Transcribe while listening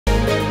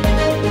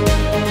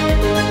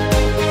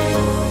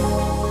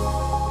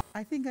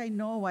I think I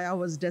know why I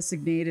was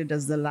designated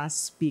as the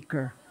last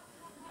speaker.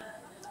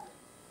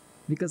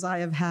 Because I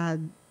have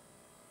had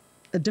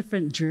a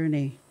different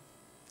journey,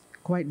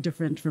 quite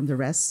different from the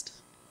rest.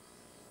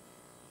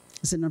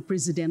 It's an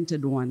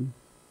unprecedented one.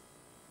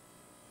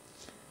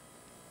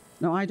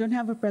 Now, I don't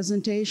have a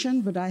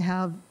presentation, but I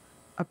have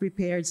a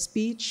prepared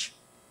speech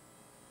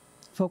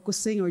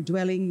focusing or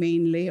dwelling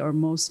mainly or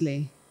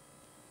mostly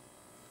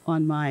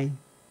on my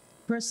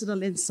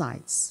personal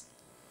insights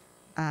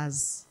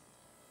as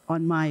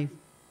on my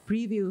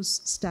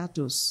previous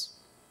status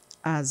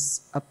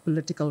as a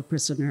political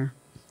prisoner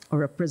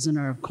or a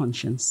prisoner of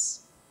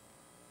conscience.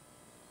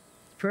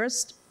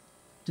 First,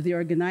 to the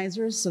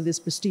organizers of this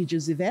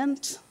prestigious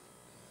event,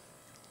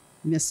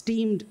 my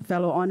esteemed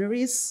fellow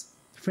honorees,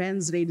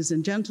 friends, ladies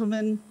and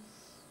gentlemen,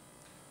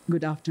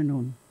 good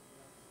afternoon.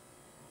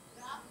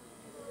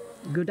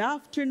 Good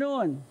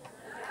afternoon.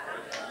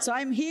 So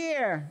I'm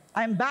here,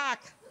 I'm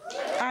back,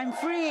 I'm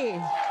free.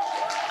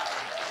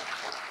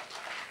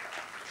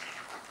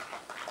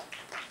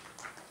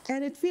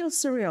 And it feels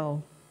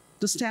surreal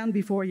to stand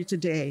before you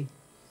today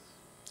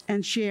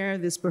and share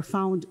this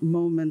profound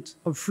moment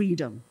of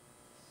freedom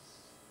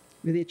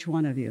with each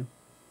one of you.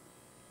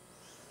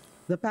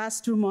 The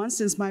past 2 months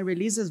since my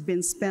release has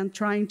been spent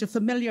trying to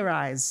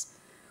familiarize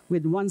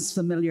with once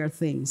familiar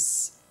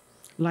things,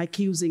 like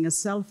using a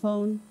cell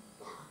phone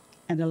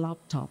and a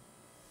laptop.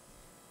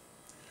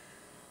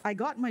 I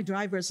got my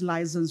driver's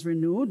license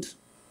renewed,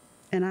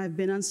 and I've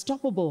been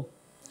unstoppable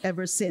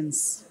ever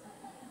since,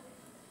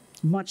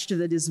 much to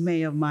the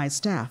dismay of my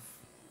staff.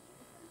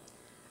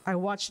 I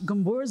watched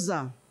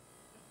Gumburza,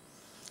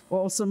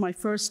 also my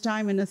first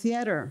time in a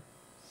theater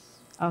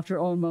after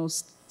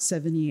almost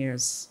 7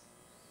 years.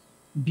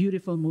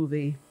 Beautiful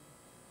movie,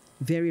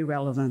 very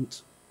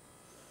relevant.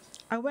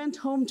 I went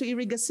home to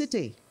Iriga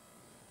City,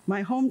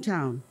 my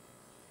hometown,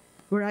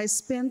 where I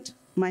spent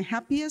my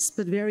happiest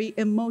but very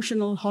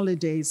emotional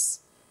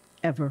holidays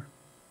ever.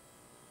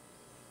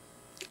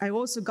 I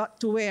also got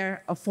to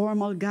wear a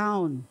formal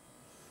gown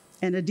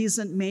and a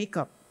decent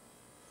makeup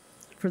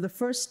for the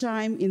first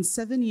time in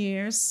 7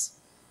 years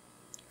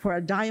for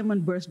a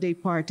diamond birthday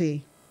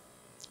party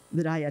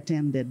that I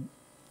attended.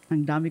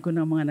 Ang dami ko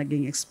na mga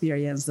naging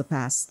experience the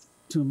past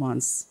 2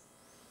 months.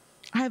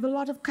 I have a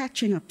lot of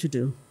catching up to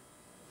do,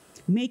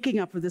 making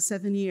up for the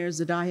 7 years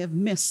that I have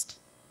missed.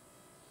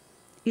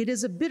 It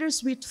is a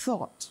bittersweet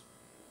thought,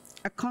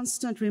 a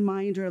constant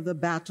reminder of the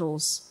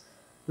battles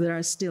that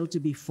are still to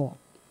be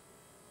fought.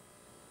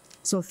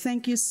 So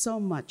thank you so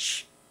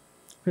much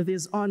for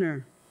this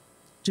honor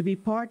to be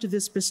part of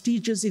this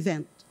prestigious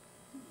event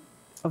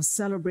of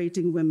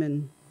celebrating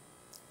women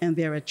and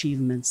their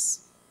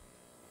achievements.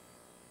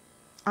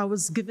 I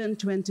was given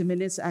 20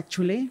 minutes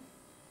actually,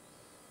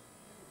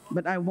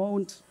 but I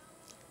won't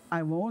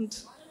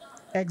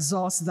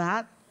exhaust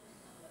that,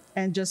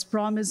 and just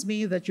promise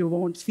me that you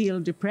won't feel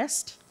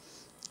depressed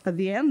at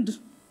the end.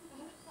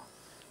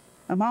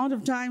 Amount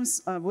of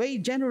times, a way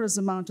generous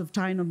amount of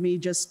time of me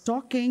just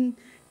talking,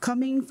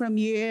 coming from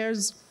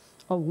years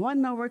of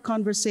 1-hour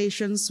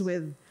conversations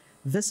with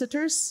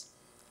visitors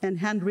and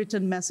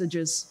handwritten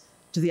messages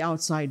to the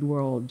outside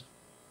world.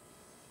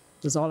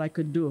 That's all I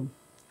could do,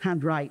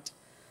 handwrite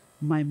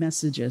my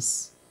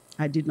messages.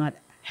 I did not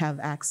have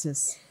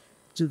access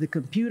to the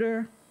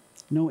computer,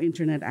 no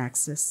internet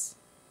access.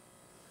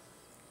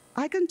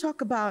 I can talk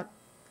about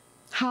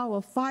how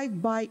a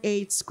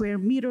 5-by-8 square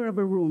meter of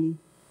a room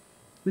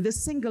with a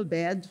single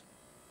bed,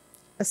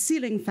 a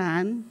ceiling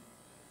fan,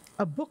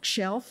 a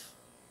bookshelf,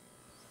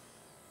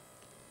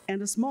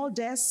 and a small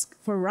desk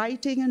for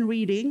writing and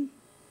reading,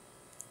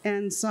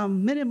 and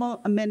some minimal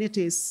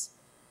amenities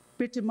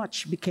pretty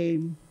much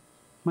became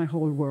my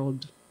whole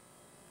world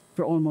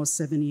for almost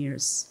 7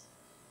 years.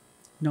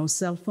 No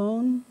cell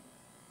phone,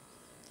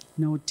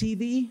 no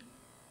TV,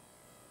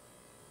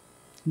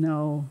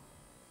 no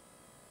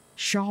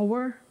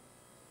shower,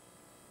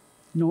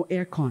 no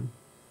aircon.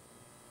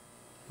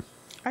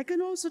 I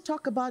can also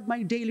talk about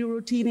my daily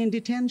routine in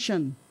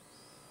detention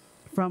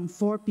from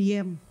 4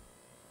 a.m.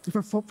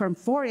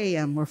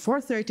 or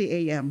 4:30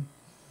 a.m.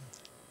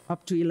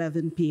 up to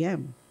 11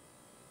 p.m.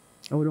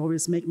 I would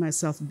always make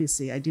myself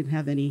busy. I didn't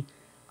have any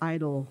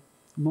idle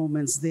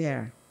moments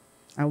there.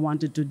 I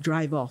wanted to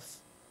drive off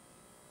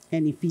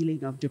any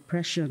feeling of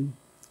depression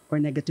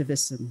or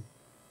negativism.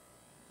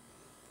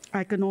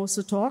 I can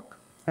also talk,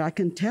 I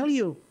can tell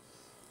you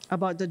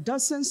about the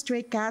dozen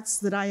stray cats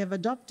that I have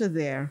adopted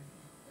there.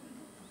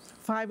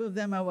 5 of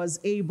them I was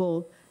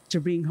able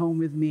to bring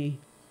home with me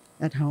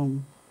at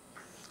home.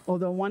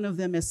 Although one of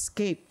them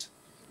escaped,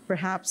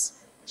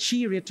 perhaps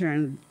she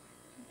returned.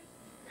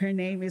 Her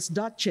name is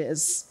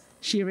Duchess.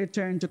 She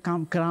returned to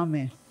Camp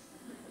Crame.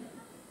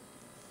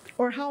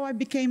 Or how I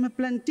became a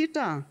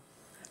plantita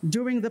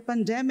during the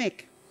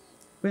pandemic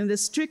when the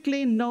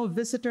strictly no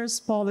visitors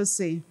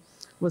policy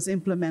was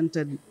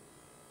implemented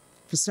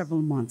for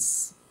several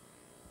months.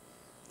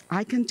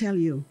 I can tell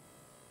you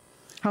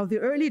how the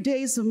early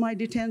days of my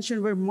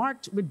detention were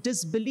marked with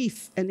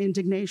disbelief and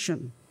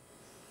indignation,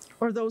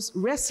 or those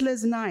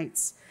restless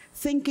nights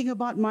thinking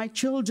about my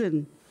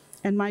children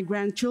and my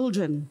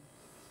grandchildren,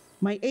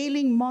 my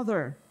ailing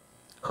mother,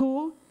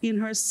 who, in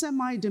her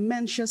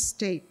semi-dementia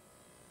state,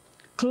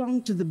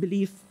 clung to the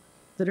belief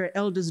that her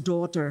eldest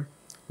daughter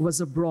was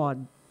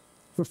abroad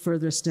for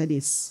further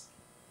studies.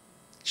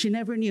 She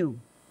never knew,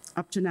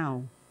 up to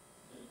now,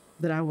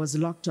 that I was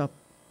locked up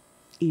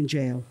in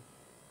jail.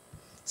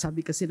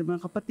 Sabi kasi ng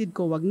mga kapatid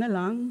ko, wag na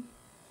lang,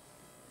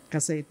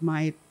 kasi it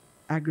might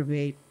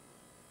aggravate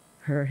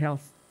her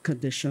health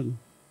condition.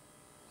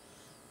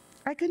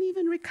 I can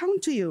even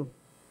recount to you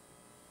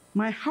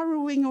my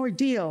harrowing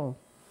ordeal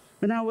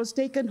when I was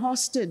taken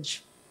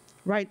hostage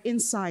right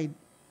inside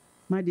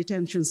my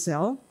detention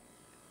cell,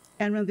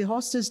 and when the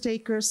hostage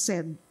taker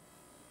said,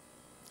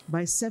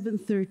 by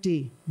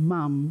 7:30,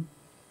 Ma'am,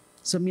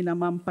 so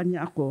minamam pa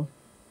niya ako,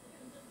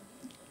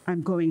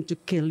 I'm going to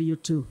kill you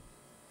too.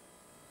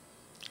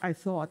 I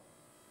thought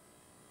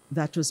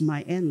that was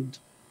my end.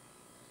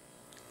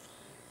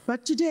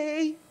 But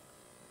today,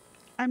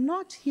 I'm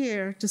not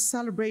here to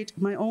celebrate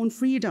my own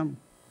freedom.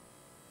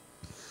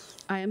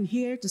 I am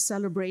here to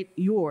celebrate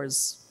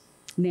yours,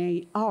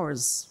 nay,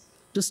 ours,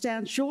 to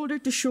stand shoulder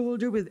to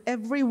shoulder with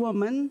every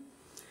woman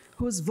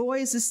whose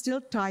voice is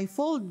still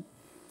stifled,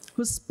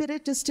 whose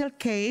spirit is still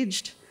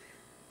caged,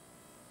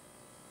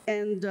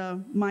 and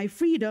my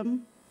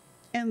freedom,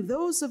 and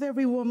those of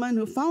every woman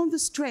who found the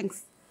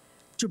strength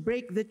to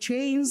break the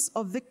chains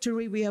of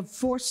victory we have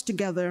forced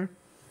together,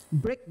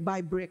 brick by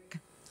brick,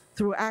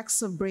 through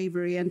acts of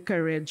bravery and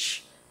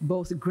courage,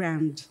 both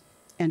grand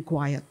and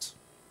quiet.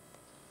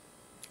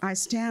 I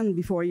stand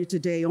before you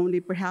today only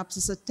perhaps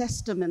as a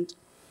testament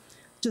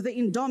to the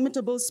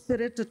indomitable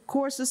spirit that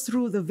courses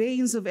through the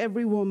veins of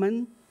every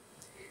woman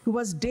who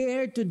has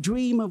dared to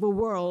dream of a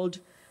world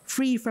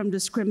free from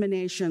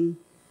discrimination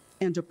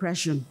and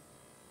oppression.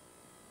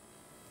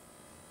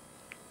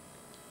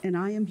 And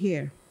I am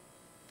here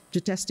to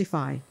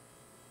testify,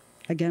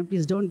 again,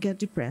 please don't get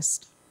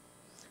depressed,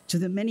 to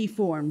the many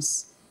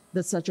forms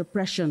that such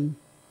oppression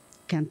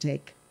can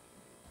take.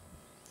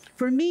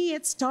 For me,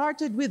 it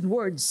started with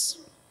words.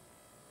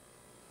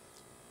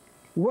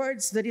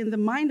 Words that in the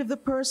mind of the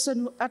person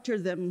who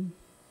uttered them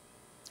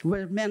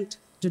were meant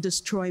to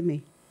destroy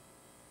me.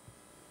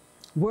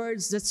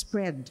 Words that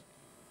spread.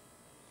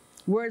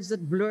 Words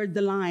that blurred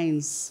the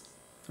lines,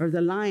 or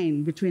the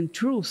line between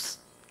truth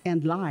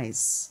and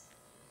lies.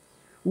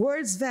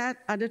 Words that,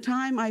 at a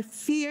time, I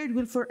feared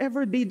will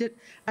forever be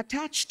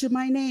attached to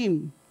my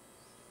name,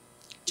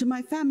 to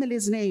my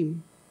family's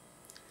name,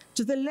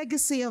 to the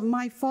legacy of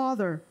my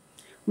father,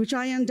 which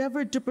I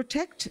endeavored to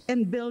protect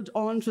and build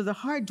on through the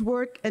hard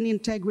work and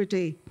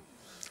integrity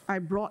I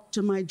brought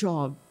to my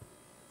job,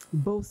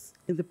 both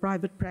in the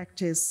private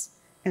practice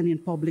and in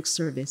public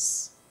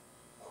service.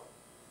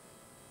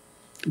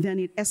 Then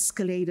it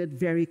escalated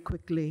very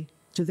quickly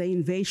to the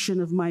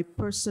invasion of my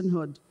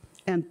personhood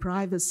and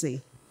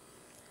privacy,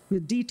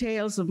 with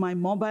details of my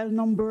mobile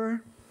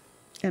number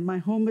and my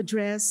home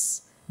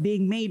address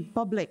being made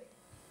public.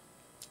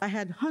 I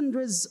had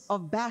hundreds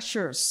of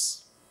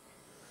bashers,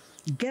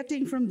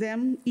 getting from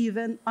them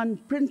even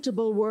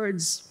unprintable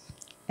words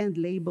and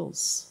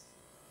labels.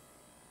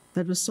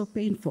 That was so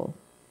painful.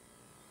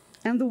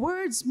 And the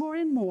words, more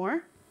and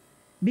more,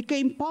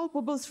 became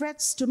palpable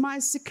threats to my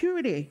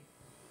security,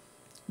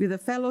 with a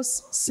fellow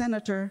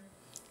senator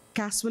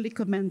casually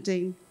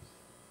commenting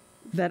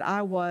that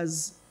I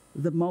was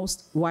the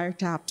most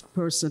wiretapped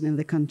person in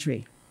the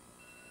country.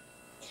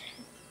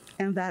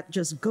 And that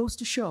just goes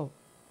to show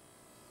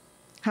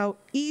how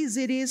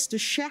easy it is to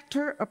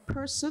shatter a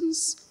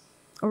person's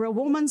or a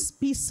woman's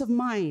peace of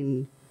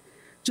mind,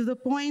 to the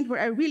point where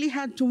I really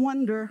had to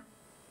wonder,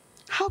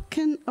 how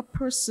can a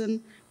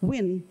person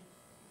win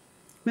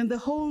when the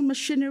whole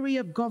machinery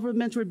of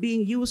government were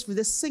being used for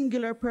the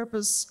singular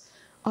purpose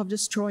of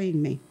destroying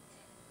me?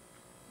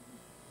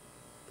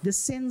 The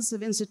sins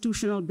of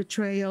institutional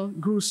betrayal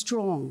grew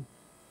strong,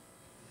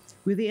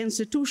 with the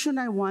institution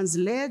I once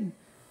led,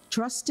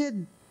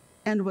 trusted,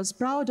 and was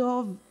proud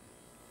of,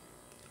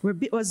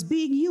 was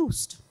being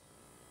used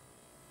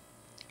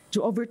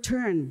to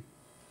overturn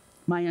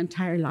my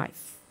entire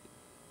life.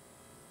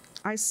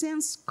 I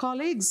sensed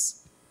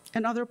colleagues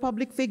and other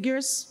public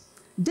figures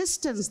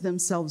distanced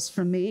themselves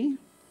from me,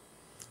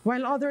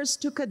 while others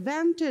took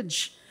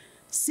advantage,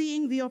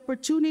 seeing the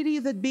opportunity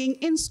that being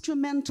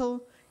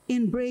instrumental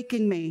in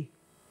breaking me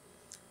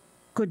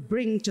could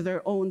bring to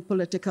their own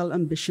political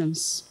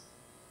ambitions.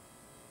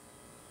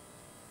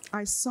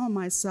 I saw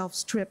myself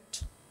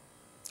stripped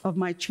of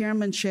my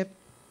chairmanship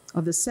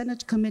of the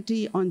Senate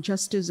Committee on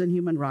Justice and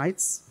Human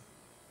Rights.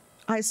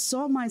 I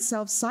saw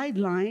myself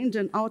sidelined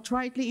and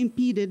outrightly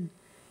impeded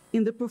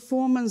in the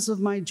performance of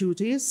my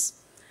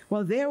duties,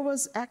 while there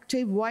was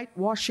active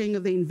whitewashing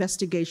of the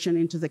investigation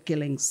into the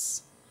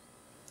killings.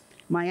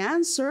 My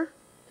answer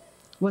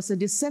was a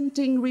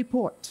dissenting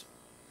report,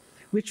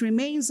 which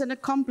remains an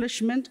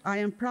accomplishment I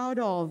am proud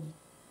of,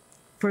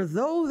 for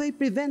though they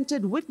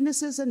prevented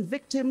witnesses and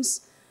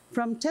victims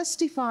from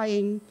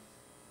testifying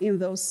in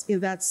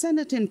that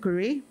Senate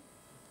inquiry,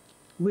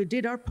 we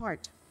did our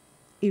part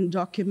in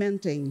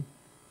documenting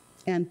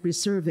and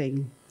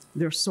preserving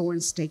their sworn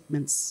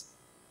statements.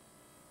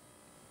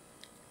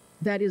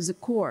 That is the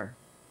core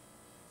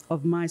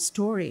of my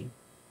story.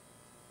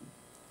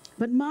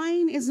 But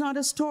mine is not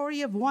a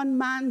story of one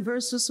man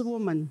versus a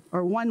woman,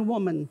 or one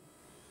woman,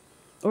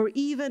 or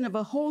even of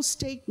a whole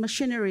state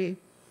machinery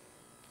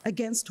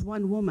against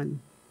one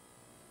woman.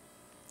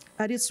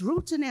 At its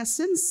root and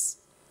essence,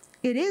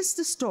 it is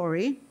the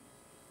story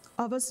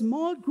of a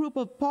small group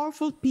of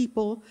powerful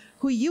people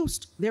who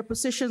used their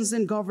positions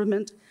in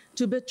government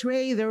to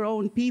betray their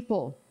own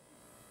people,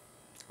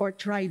 or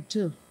tried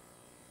to.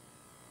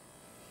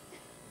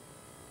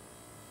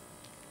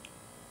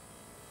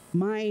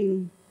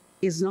 Mine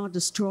is not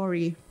the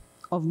story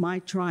of my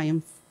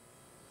triumph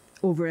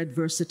over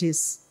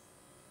adversities.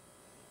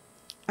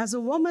 As a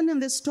woman in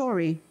this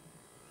story,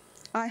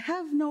 I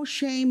have no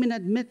shame in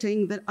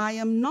admitting that I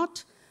am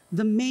not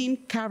the main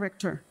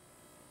character.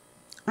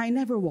 I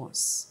never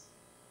was.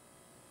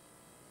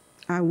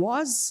 I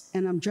was,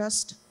 and I'm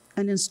just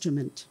an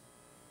instrument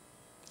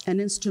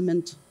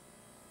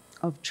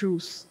of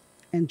truth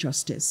and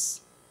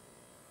justice.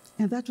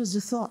 And that was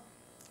the thought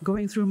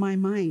going through my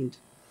mind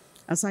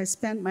as I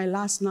spent my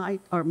last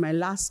night, or my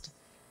last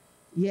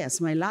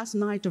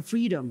night of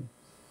freedom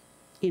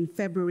in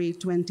February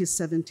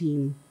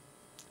 2017,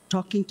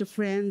 talking to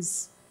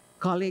friends,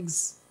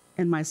 colleagues,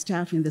 and my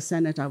staff in the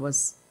Senate. I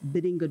was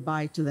bidding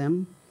goodbye to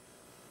them,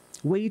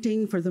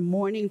 waiting for the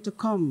morning to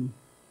come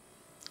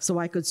so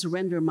I could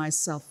surrender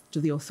myself to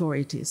the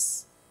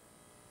authorities.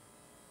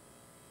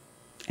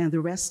 And the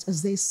rest,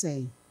 as they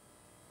say,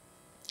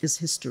 is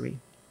history.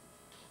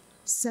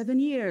 7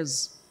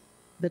 years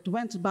that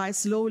went by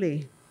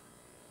slowly.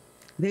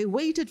 They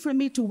waited for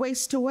me to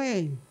waste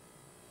away.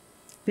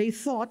 They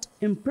thought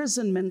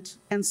imprisonment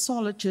and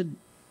solitude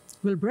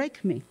will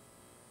break me.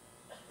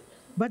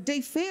 But they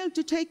failed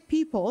to take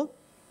people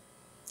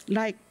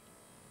like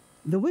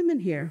the women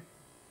here,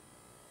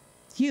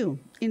 you,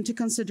 into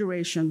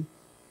consideration.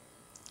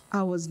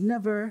 I was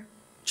never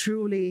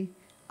truly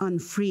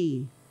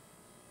unfree.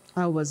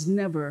 I was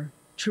never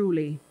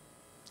truly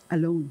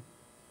alone.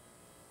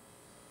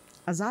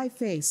 As I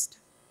faced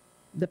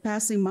the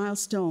passing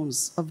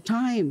milestones of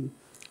time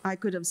I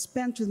could have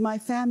spent with my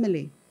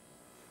family,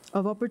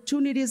 of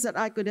opportunities that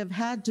I could have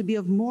had to be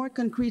of more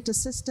concrete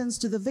assistance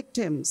to the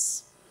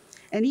victims,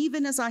 and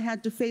even as I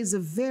had to face a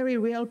very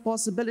real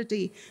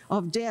possibility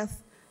of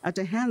death at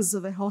the hands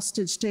of a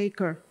hostage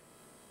taker,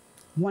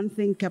 one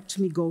thing kept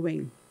me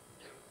going,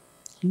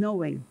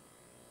 knowing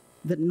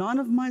that none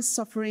of my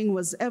suffering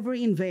was ever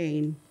in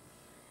vain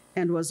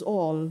and was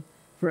all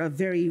for a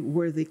very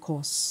worthy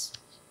cause.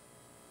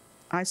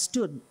 I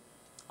stood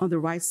on the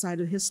right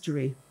side of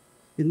history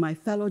with my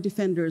fellow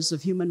defenders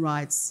of human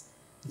rights,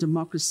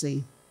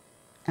 democracy,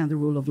 and the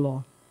rule of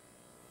law.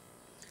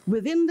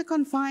 Within the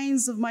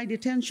confines of my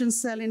detention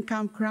cell in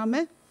Camp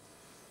Crame,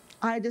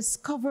 I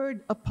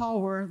discovered a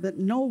power that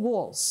no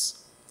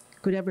walls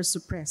could ever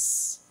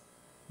suppress,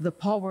 the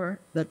power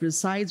that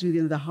resides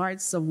within the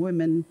hearts of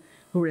women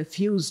who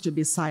refuse to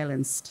be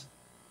silenced.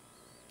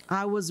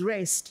 I was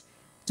raised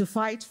to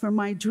fight for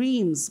my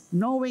dreams,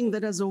 knowing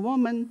that as a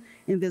woman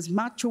in this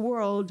macho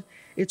world,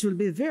 it will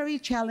be very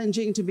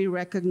challenging to be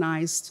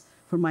recognized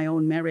for my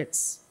own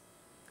merits.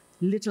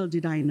 Little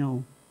did I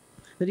know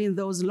that in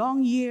those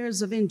long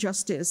years of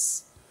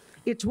injustice,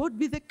 it would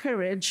be the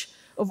courage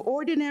of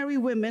ordinary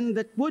women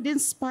that would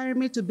inspire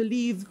me to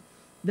believe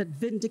that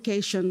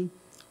vindication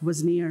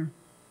was near.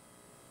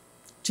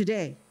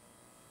 Today,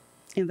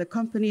 in the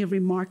company of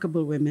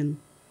remarkable women,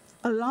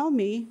 allow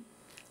me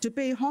to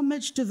pay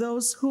homage to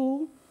those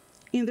who,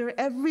 in their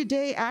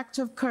everyday act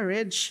of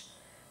courage,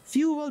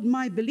 fueled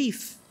my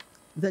belief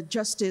that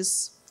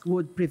justice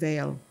would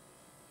prevail.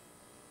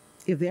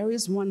 If there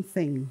is one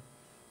thing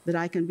that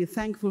I can be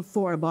thankful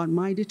for about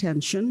my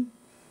detention,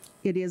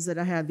 it is that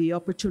I had the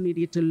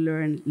opportunity to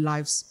learn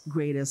life's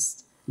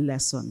greatest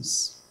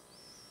lessons.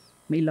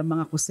 May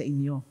lamang ako sa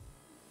inyo.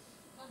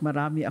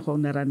 Marami akong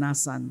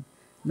naranasan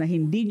na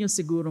hindi nyo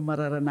siguro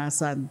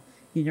mararanasan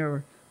in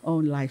your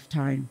own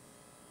lifetime.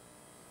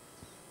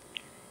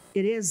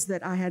 It is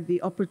that I had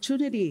the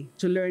opportunity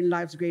to learn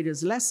life's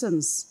greatest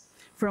lessons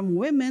from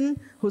women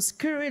whose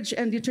courage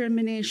and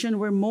determination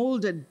were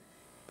molded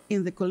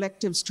in the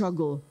collective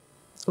struggle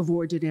of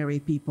ordinary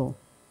people.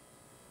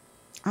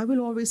 I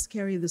will always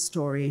carry the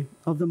story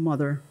of the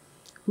mother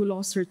who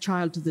lost her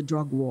child to the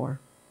drug war,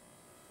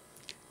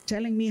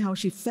 telling me how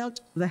she felt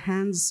the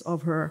hands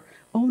of her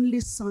only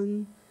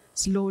son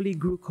slowly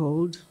grew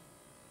cold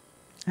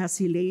as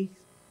he lay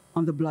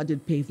on the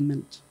blooded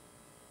pavement.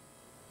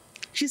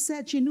 She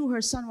said she knew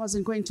her son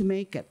wasn't going to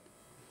make it,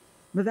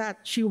 but that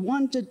she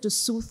wanted to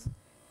soothe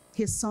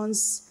his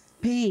son's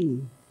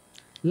pain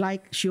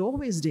like she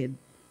always did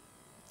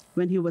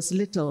when he was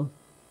little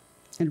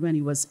and when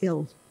he was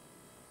ill.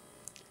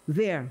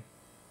 There,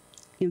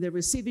 in the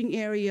receiving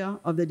area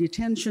of the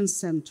detention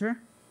center,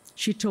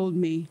 she told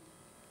me,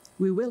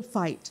 "We will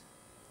fight,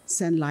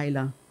 Sen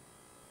Leila.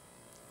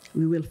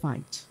 We will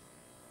fight."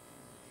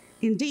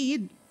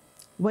 Indeed,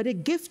 what a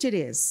gift it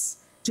is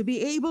to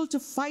be able to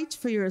fight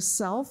for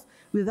yourself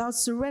without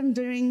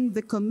surrendering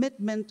the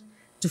commitment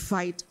to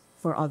fight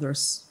for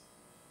others.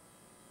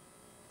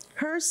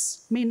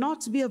 Hers may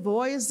not be a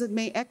voice that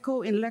may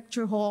echo in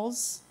lecture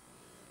halls,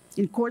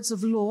 in courts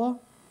of law,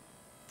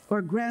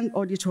 or grand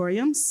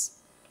auditoriums,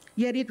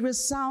 yet it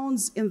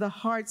resounds in the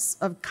hearts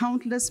of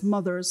countless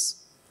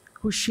mothers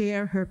who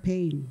share her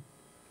pain.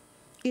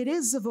 It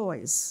is a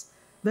voice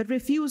that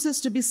refuses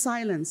to be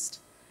silenced,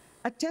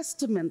 a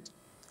testament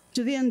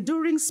to the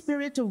enduring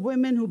spirit of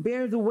women who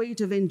bear the weight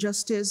of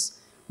injustice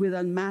with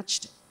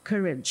unmatched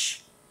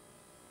courage.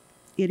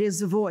 It is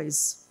the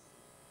voice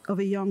of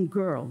a young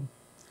girl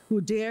who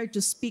dared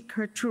to speak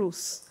her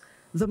truth,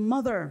 the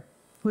mother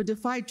who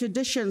defied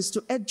traditions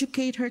to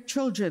educate her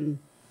children,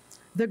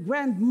 the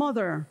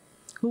grandmother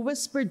who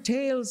whispered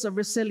tales of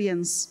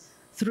resilience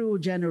through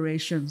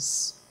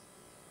generations.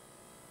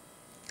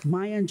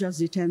 My unjust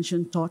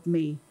detention taught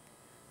me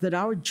that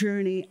our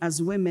journey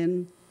as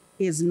women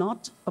is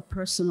not a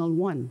personal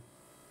one.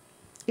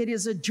 It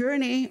is a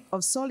journey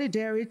of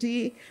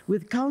solidarity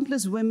with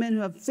countless women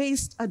who have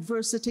faced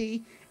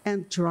adversity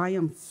and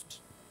triumphed.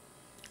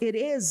 It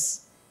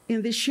is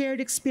in this shared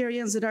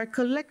experience that our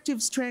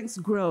collective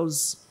strength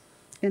grows,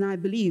 and I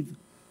believe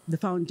the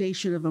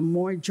foundation of a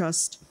more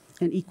just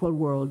and equal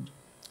world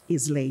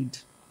is laid.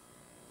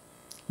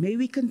 May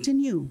we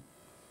continue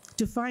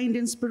to find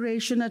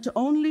inspiration not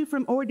only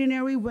from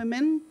ordinary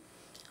women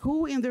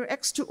who, in their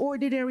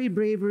extraordinary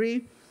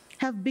bravery,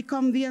 have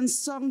become the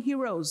unsung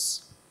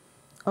heroes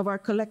of our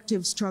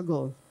collective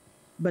struggle,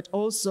 but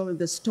also in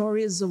the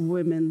stories of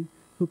women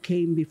who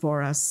came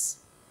before us,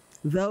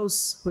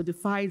 those who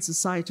defied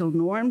societal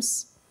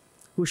norms,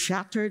 who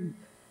shattered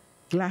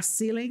glass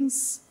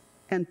ceilings,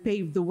 and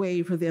paved the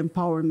way for the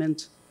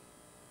empowerment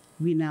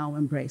we now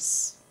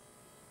embrace.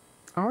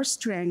 Our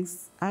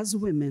strength as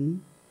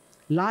women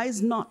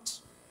lies not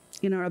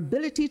in our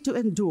ability to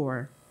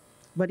endure,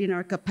 but in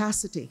our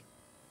capacity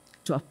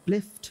to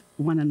uplift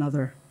one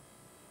another.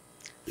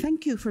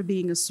 Thank you for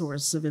being a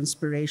source of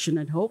inspiration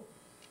and hope,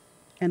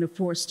 and a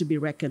force to be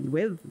reckoned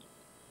with.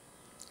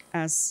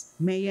 As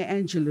Maya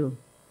Angelou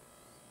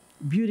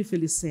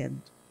beautifully said,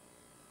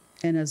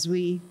 and as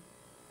we,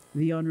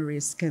 the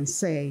honorees, can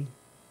say,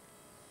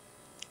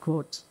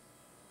 quote,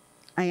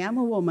 "I am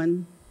a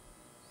woman,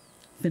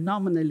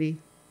 phenomenal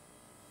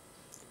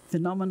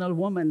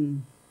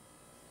woman,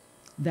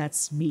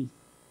 that's me."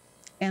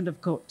 End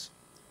of quote.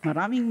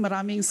 Maraming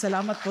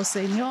salamat po sa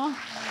inyo.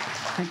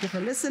 Thank you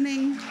for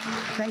listening.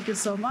 Thank you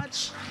so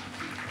much.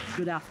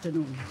 Good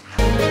afternoon.